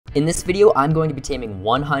In this video, I'm going to be taming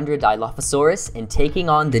 100 Dilophosaurus and taking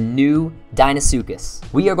on the new Deinosuchus.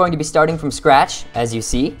 We are going to be starting from scratch, as you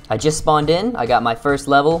see. I just spawned in, I got my first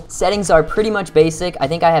level. Settings are pretty much basic. I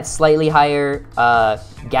think I have slightly higher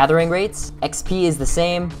gathering rates. XP is the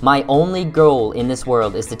same. My only goal in this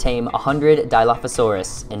world is to tame 100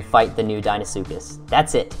 Dilophosaurus and fight the new Deinosuchus.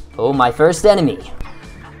 That's it. Oh, my first enemy.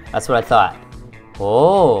 That's what I thought.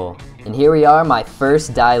 Oh, and here we are, my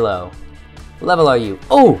first Dilo. What level are you?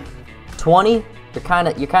 Oh, 20?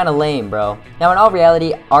 You're kind of lame, bro. Now, in all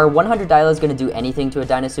reality, are 100 Dilos going to do anything to a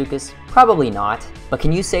Deinosuchus? Probably not. But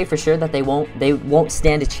can you say for sure that they won't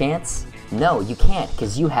stand a chance? No, you can't,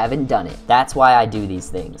 because you haven't done it. That's why I do these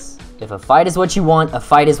things. If a fight is what you want, a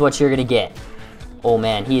fight is what you're going to get. Oh,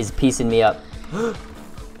 man, he is piecing me up.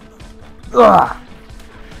 Ugh.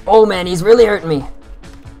 Oh, man, he's really hurting me.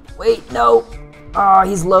 Wait, no. Oh,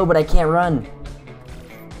 he's low, but I can't run.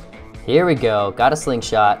 Here we go, got a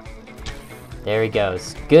slingshot. There he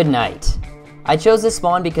goes, good night. I chose this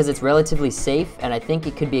spawn because it's relatively safe and I think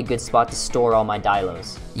it could be a good spot to store all my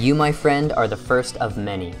Dilos. You, my friend, are the first of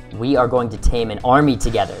many. We are going to tame an army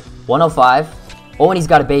together. 105, oh, and he's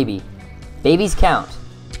got a baby. Babies count,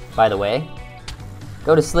 by the way.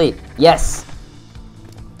 Go to sleep, yes.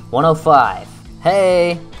 105,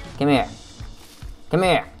 hey, come here. Come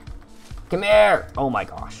here, come here. Oh my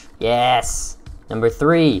gosh, yes. Number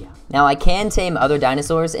 3. Now, I can tame other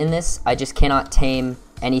dinosaurs in this, I just cannot tame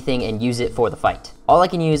anything and use it for the fight. All I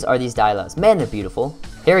can use are these Dilos. Man, they're beautiful.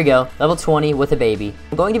 Here we go, level 20 with a baby.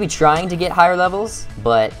 I'm going to be trying to get higher levels,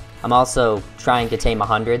 but I'm also trying to tame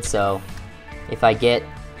 100, so if I get...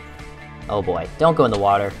 Oh boy, don't go in the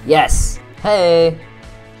water. Yes! Hey!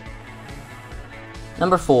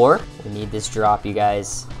 Number 4. We need this drop, you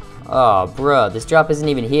guys. Oh, bro, this drop isn't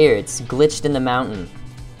even here. It's glitched in the mountain.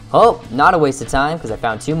 Oh, not a waste of time, because I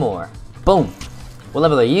found 2 more. Boom. What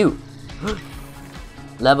level are you?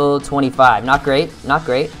 Level 25. Not great, not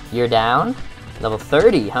great. You're down. Level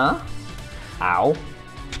 30, huh? Ow.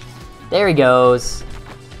 There he goes.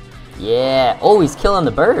 Yeah. Oh, he's killing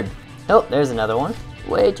the bird. Oh, there's another one.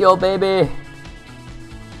 Wait, yo, baby.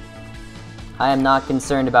 I am not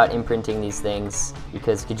concerned about imprinting these things,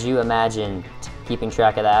 because could you imagine keeping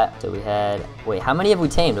track of that? So we had... Wait, how many have we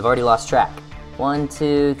tamed? I've already lost track. 1,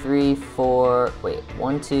 2, 3, 4, wait,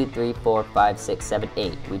 1, 2, 3, 4, 5, 6, 7,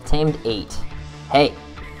 8. We've tamed 8. Hey,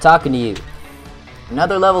 talking to you.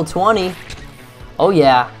 Another level 20. Oh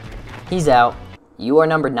yeah, he's out. You are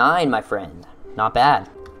number 9, my friend. Not bad.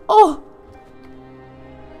 Oh!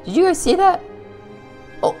 Did you guys see that?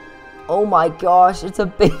 Oh my gosh, it's a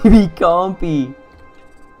baby compy.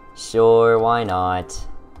 Sure, why not?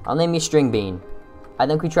 I'll name you String Bean. I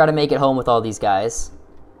think we try to make it home with all these guys.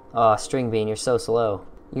 Oh, String Bean, you're so slow.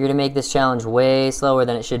 You're gonna make this challenge way slower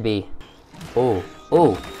than it should be. Ooh,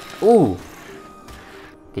 ooh, ooh.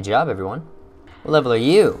 Good job, everyone. What level are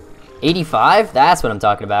you? 85? That's what I'm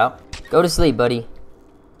talking about. Go to sleep, buddy.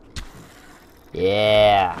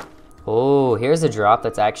 Yeah. Oh, here's a drop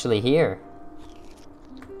that's actually here.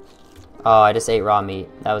 Oh, I just ate raw meat.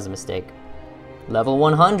 That was a mistake. Level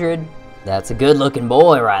 100. That's a good-looking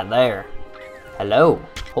boy right there. Hello.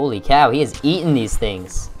 Holy cow, he is eating these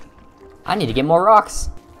things. I need to get more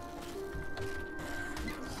rocks.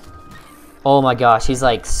 Oh my gosh, he's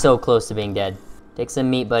like so close to being dead. Take some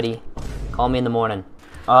meat, buddy. Call me in the morning.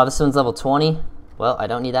 Oh, this one's level 20. Well, I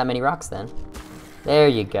don't need that many rocks then. There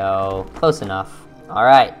you go. Close enough. All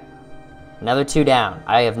right. Another 2 down.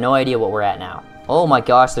 I have no idea what we're at now. Oh my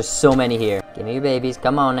gosh, there's so many here. Give me your babies.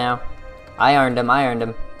 Come on now. I earned them. I earned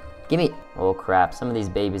them. Give me... Oh crap, some of these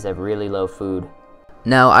babies have really low food.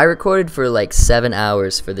 Now, I recorded for like 7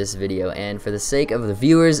 hours for this video, and for the sake of the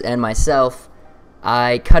viewers and myself,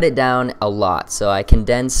 I cut it down a lot. So I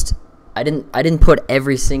condensed, I didn't put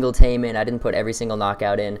every single tame in, I didn't put every single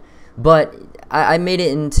knockout in, but I made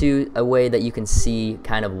it into a way that you can see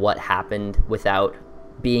kind of what happened without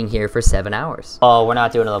being here for 7 hours. Oh, we're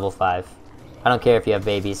not doing a level 5. I don't care if you have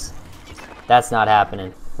babies. That's not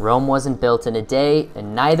happening. Rome wasn't built in a day,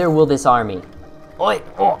 and neither will this army. Oi!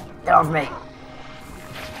 Oh, get off me!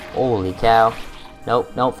 Holy cow.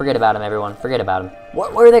 Nope, nope, forget about him, everyone. Forget about him.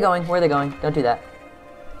 Where are they going? Where are they going? Don't do that.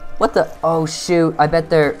 What the? Oh, shoot. I bet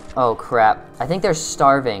they're... Oh, crap. I think they're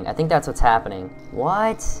starving. I think that's what's happening.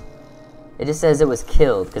 What? It just says it was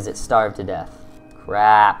killed because it starved to death.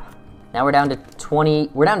 Crap. Now we're down to 20.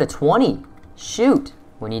 We're down to 20. Shoot.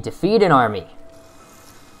 We need to feed an army.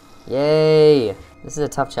 Yay. This is a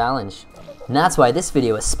tough challenge. And that's why this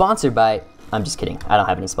video is sponsored by... I'm just kidding. I don't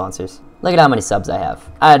have any sponsors. Look at how many subs I have.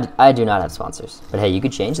 I do not have sponsors. But hey, you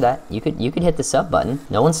could change that. You could hit the sub button.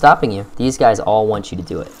 No one's stopping you. These guys all want you to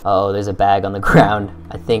do it. Uh-oh, there's a bag on the ground.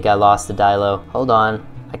 I think I lost the Dilo. Hold on.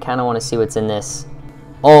 I kind of want to see what's in this.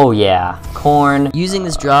 Oh yeah, corn. Using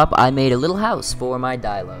this drop, I made a little house for my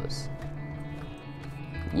Dilos.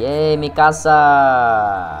 Yay, mi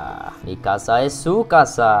casa. Mi casa es su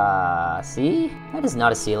casa. See? That is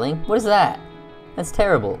not a ceiling. What is that? That's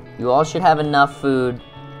terrible. You all should have enough food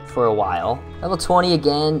for a while. Level 20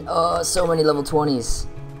 again. Oh, so many level 20s.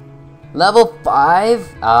 Level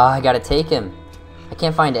 5? Ah, I gotta take him. I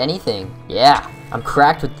can't find anything. Yeah, I'm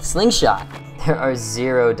cracked with the slingshot. There are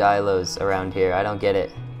 0 Dilos around here. I don't get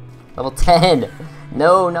it. Level 10.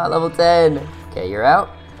 No, not level 10. Okay, you're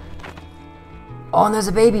out. Oh, and there's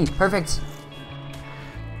a baby. Perfect.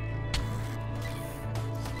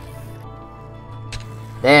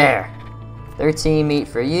 There. 13 meat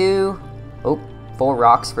for you. Oh, 4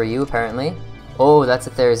 rocks for you, apparently. Oh, that's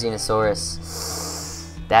a Therizinosaurus.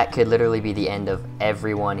 That could literally be the end of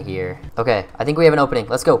everyone here. Okay, I think we have an opening.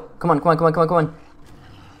 Let's go. Come on, come on, come on, come on, come on.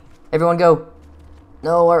 Everyone go.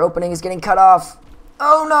 No, our opening is getting cut off.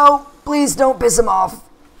 Oh no, please don't piss him off.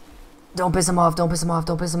 Don't piss him off, don't piss him off,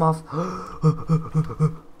 don't piss him off.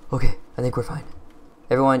 Okay, I think we're fine.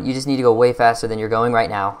 Everyone, you just need to go way faster than you're going right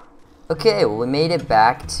now. Okay, well we made it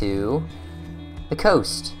back to the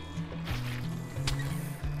coast.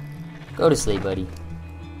 Go to sleep, buddy.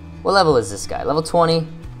 What level is this guy? Level 20?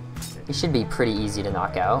 He should be pretty easy to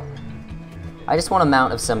knock out. I just want a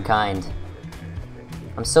mount of some kind.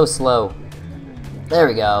 I'm so slow. There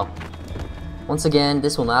we go. Once again,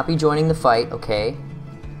 this will not be joining the fight, okay?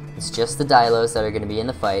 It's just the Dilos that are going to be in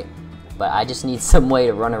the fight. But I just need some way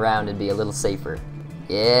to run around and be a little safer.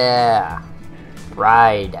 Yeah.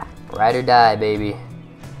 Ride. Ride or die, baby.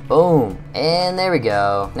 Boom. And there we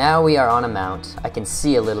go. Now we are on a mount. I can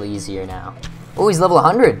see a little easier now. Oh, he's level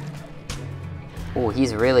 100. Oh,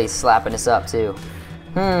 he's really slapping us up, too.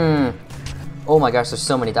 Oh my gosh, there's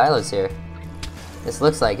so many Dilos here. This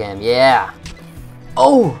looks like him. Yeah.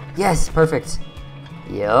 Oh, yes, perfect.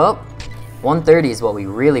 Yup. 130 is what we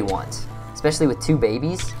really want. Especially with 2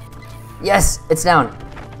 babies. Yes, it's down.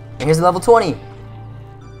 And here's level 20.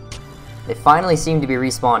 They finally seem to be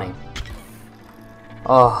respawning.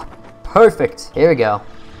 Oh, perfect. Here we go.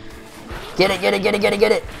 Get it, get it, get it, get it,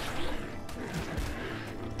 get it.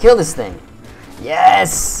 Kill this thing.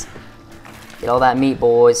 Yes. Get all that meat,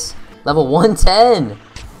 boys. Level 110.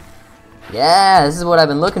 Yeah, this is what I've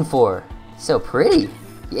been looking for. So pretty.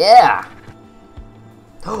 Yeah.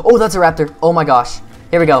 Oh, that's a raptor. Oh my gosh.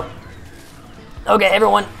 Here we go. Okay,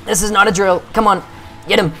 everyone. This is not a drill. Come on.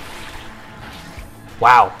 Get him.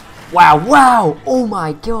 Wow. Wow, wow. Oh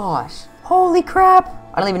my gosh. Holy crap.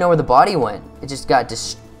 I don't even know where the body went. It just got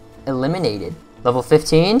eliminated. Level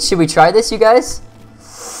 15. Should we try this, you guys?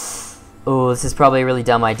 Oh, this is probably a really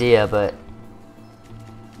dumb idea, but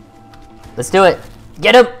let's do it.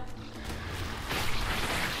 Get him.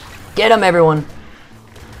 Get him, everyone.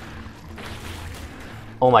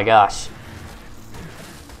 Oh my gosh.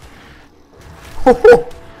 Oh,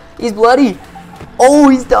 he's bloody. Oh,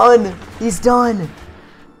 he's done. He's done.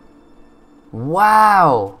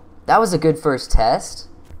 Wow. That was a good first test.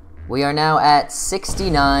 We are now at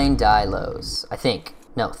 69 Dilos, I think.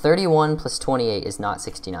 No, 31 plus 28 is not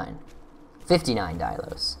 69. 59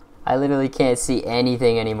 Dilos. I literally can't see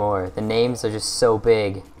anything anymore. The names are just so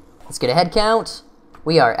big. Let's get a head count.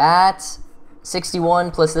 We are at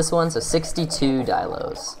 61 plus this one, so 62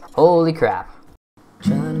 Dilos. Holy crap.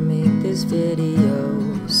 Trying to make this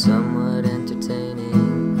video somewhat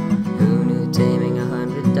entertaining. Who knew taming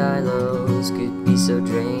 100 Dilos could be so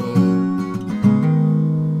draining?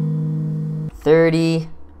 30,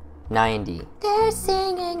 90. They're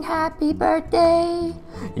singing happy birthday.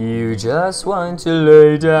 You just want to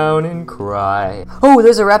lay down and cry. Oh,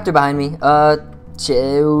 there's a raptor behind me.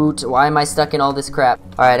 Shoot. Why am I stuck in all this crap?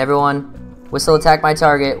 Alright, everyone. Whistle attack my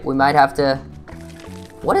target. We might have to...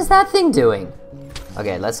 What is that thing doing?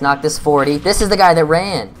 Okay, let's knock this 40. This is the guy that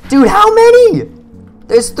ran. Dude, how many?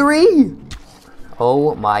 There's 3.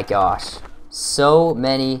 Oh my gosh. So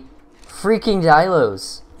many freaking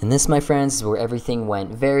Dilos. And this, my friends, is where everything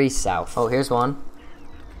went very south. Oh, here's one.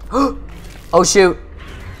 Oh, shoot.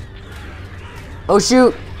 Oh,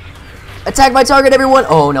 shoot. Attack my target, everyone.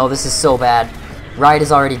 Oh, no, this is so bad. Ride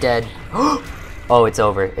is already dead. Oh, it's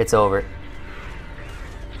over. It's over.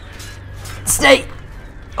 Stay.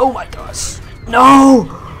 Oh, my gosh. No.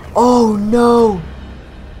 Oh, no.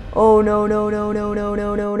 Oh, no, no, no, no, no,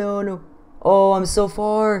 no, no, no, no. Oh, I'm so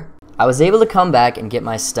far. I was able to come back and get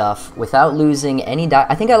my stuff without losing any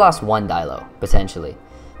I think I lost 1 Dilo, potentially.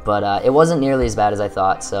 But it wasn't nearly as bad as I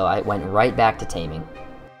thought, so I went right back to taming.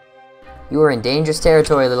 You are in dangerous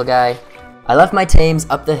territory, little guy. I left my tames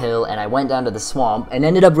up the hill and I went down to the swamp and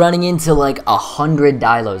ended up running into like 100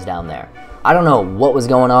 Dilos down there. I don't know what was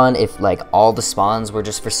going on, if like all the spawns were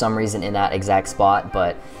just for some reason in that exact spot,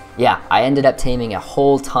 but yeah, I ended up taming a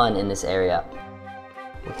whole ton in this area.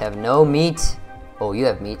 We have no meat. Oh, you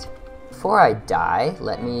have meat. Before I die,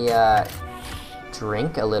 let me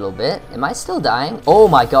drink a little bit. Am I still dying? Oh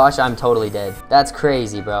my gosh, I'm totally dead. That's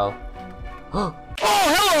crazy, bro. Oh,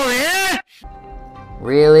 hello there!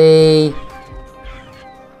 Really?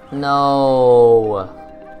 No.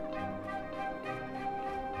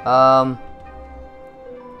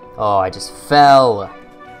 Oh, I just fell.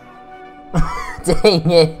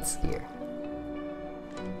 Dang it. Here.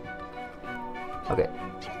 Okay.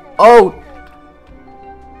 Oh!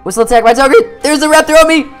 Whistle attack my target! There's a raptor on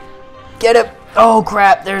me! Get him! Oh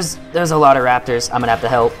crap, there's a lot of raptors. I'm gonna have to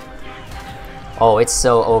help. Oh, it's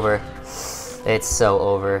so over. It's so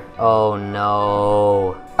over. Oh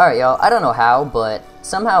no. Alright y'all, I don't know how, but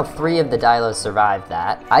somehow 3 of the Dilos survived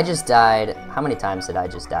that. I just died. How many times did I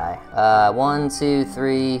just die? 1, 2,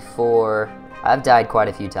 3, 4. I've died quite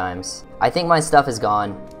a few times. I think my stuff is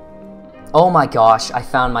gone. Oh my gosh, I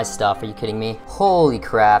found my stuff. Are you kidding me? Holy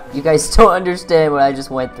crap. You guys don't understand what I just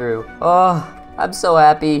went through. Oh, I'm so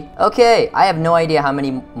happy. Okay, I have no idea how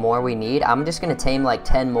many more we need. I'm just gonna tame like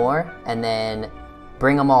 10 more and then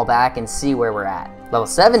bring them all back and see where we're at. Level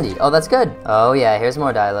 70. Oh, that's good. Oh yeah, here's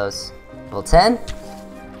more Dilos. Level 10?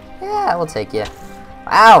 Yeah, we'll take you.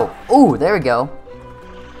 Ow! Ooh, there we go.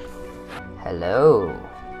 Hello.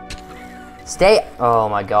 Stay. Oh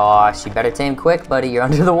my gosh, you better tame quick, buddy. You're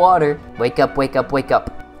under the water. Wake up, wake up, wake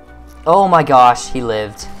up. Oh my gosh, he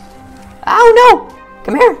lived. Ow, no!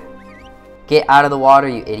 Come here. Get out of the water,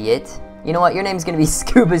 you idiot. You know what? Your name's gonna be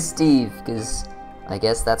Scuba Steve, because I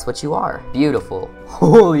guess that's what you are. Beautiful.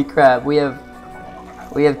 Holy crap, we have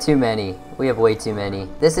too many. We have way too many.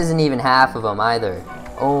 This isn't even half of them either.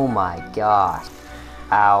 Oh my gosh.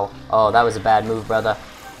 Ow. Oh, that was a bad move, brother.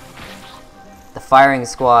 The firing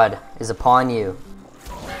squad is upon you.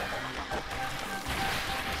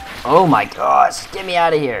 Oh my gosh, get me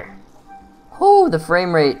out of here. Whoo, the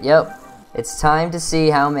frame rate, yep. It's time to see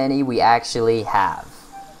how many we actually have.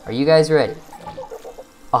 Are you guys ready?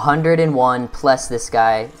 101 plus this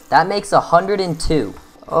guy. That makes 102.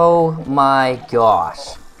 Oh my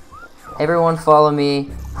gosh. Everyone follow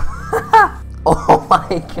me. Oh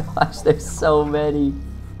my gosh, there's so many.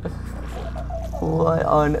 What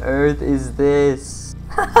on earth is this?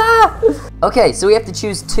 Okay, so we have to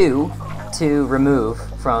choose 2 to remove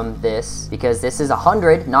from this, because this is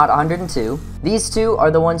 100, not 102. These 2 are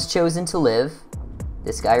the ones chosen to live.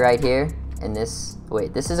 This guy right here, and this,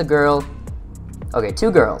 wait, this is a girl. Okay, 2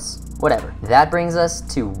 girls, whatever. That brings us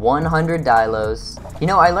to 100 Dilos. You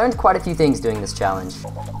know, I learned quite a few things doing this challenge.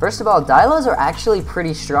 First of all, Dilos are actually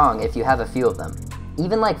pretty strong if you have a few of them.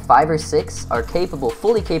 Even like 5 or 6 are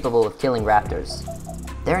fully capable of killing raptors.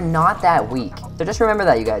 They're not that weak. So just remember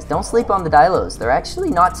that, you guys. Don't sleep on the Dilos. They're actually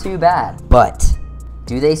not too bad. But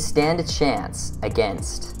do they stand a chance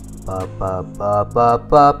against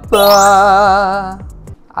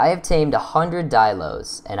I have tamed 100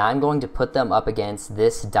 Dilos, and I'm going to put them up against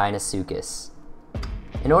this Deinosuchus.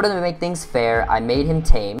 In order to make things fair, I made him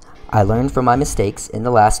tame. I learned from my mistakes in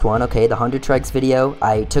the last one, okay, the 100 Tregs video.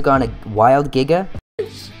 I took on a wild Giga.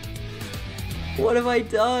 What have I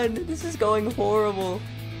done? This is going horrible.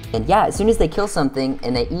 And yeah, as soon as they kill something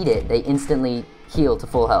and they eat it, they instantly heal to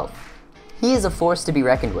full health. He is a force to be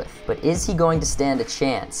reckoned with, but is he going to stand a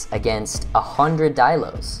chance against 100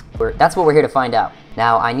 Dilos? That's what we're here to find out.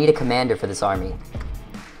 Now, I need a commander for this army.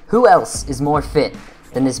 Who else is more fit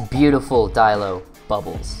than this beautiful Dilo,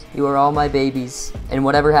 Bubbles? You are all my babies, and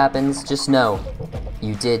whatever happens, just know,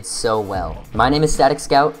 you did so well. My name is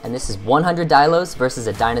StaticScout, and this is 100 Dilos versus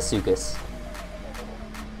a Deinosuchus.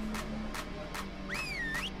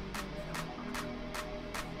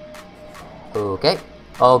 Okay.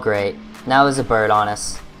 Oh, great. Now there's a bird on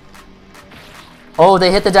us. Oh,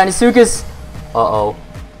 they hit the Deinosuchus! Uh-oh.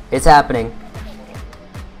 It's happening.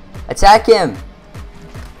 Attack him!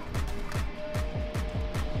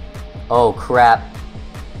 Oh, crap.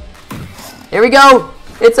 Here we go!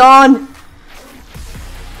 It's on!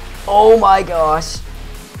 Oh my gosh.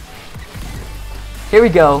 Here we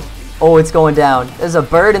go. Oh, it's going down. There's a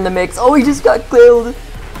bird in the mix. Oh, he just got killed!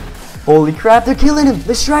 Holy crap, they're killing him!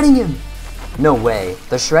 They're shredding him! No way.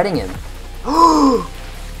 They're shredding him.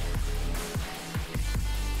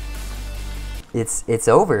 It's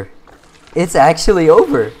over. It's actually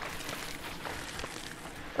over.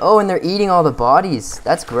 Oh, and they're eating all the bodies.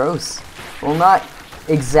 That's gross. Well,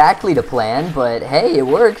 exactly to plan, but hey, it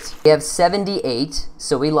worked. We have 78,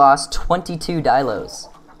 so we lost 22 Dilos.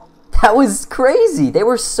 That was crazy. They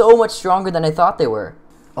were so much stronger than I thought they were.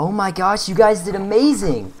 Oh my gosh, you guys did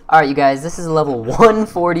amazing. Alright, you guys, this is a level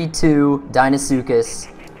 142 Deinosuchus.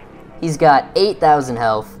 He's got 8,000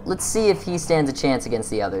 health. Let's see if he stands a chance against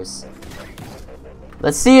the others.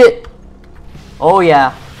 Let's see it. Oh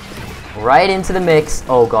yeah. Right into the mix.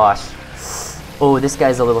 Oh gosh. Oh, this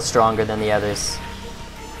guy's a little stronger than the others.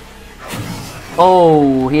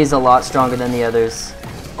 Oh, he's a lot stronger than the others.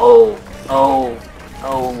 Oh, oh,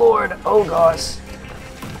 oh lord. Oh gosh.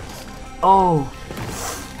 Oh.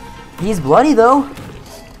 He's bloody though.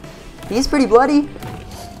 He's pretty bloody.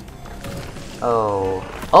 Oh.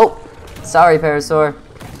 Oh. Sorry, Parasaur.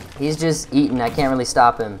 He's just eating. I can't really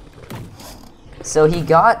stop him. So he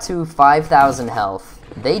got to 5,000 health.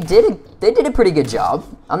 They did a pretty good job.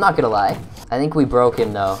 I'm not gonna lie. I think we broke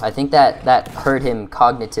him though. I think that hurt him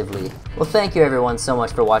cognitively. Well, thank you everyone so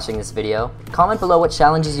much for watching this video. Comment below what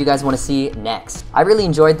challenges you guys want to see next. I really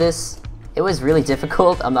enjoyed this. It was really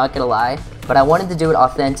difficult, I'm not gonna lie. But I wanted to do it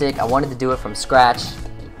authentic. I wanted to do it from scratch.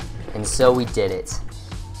 And so we did it.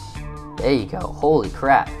 There you go. Holy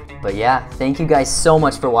crap. But yeah, thank you guys so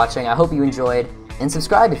much for watching. I hope you enjoyed. And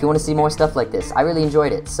subscribe if you want to see more stuff like this. I really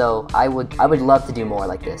enjoyed it, so I would love to do more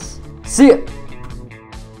like this. See ya!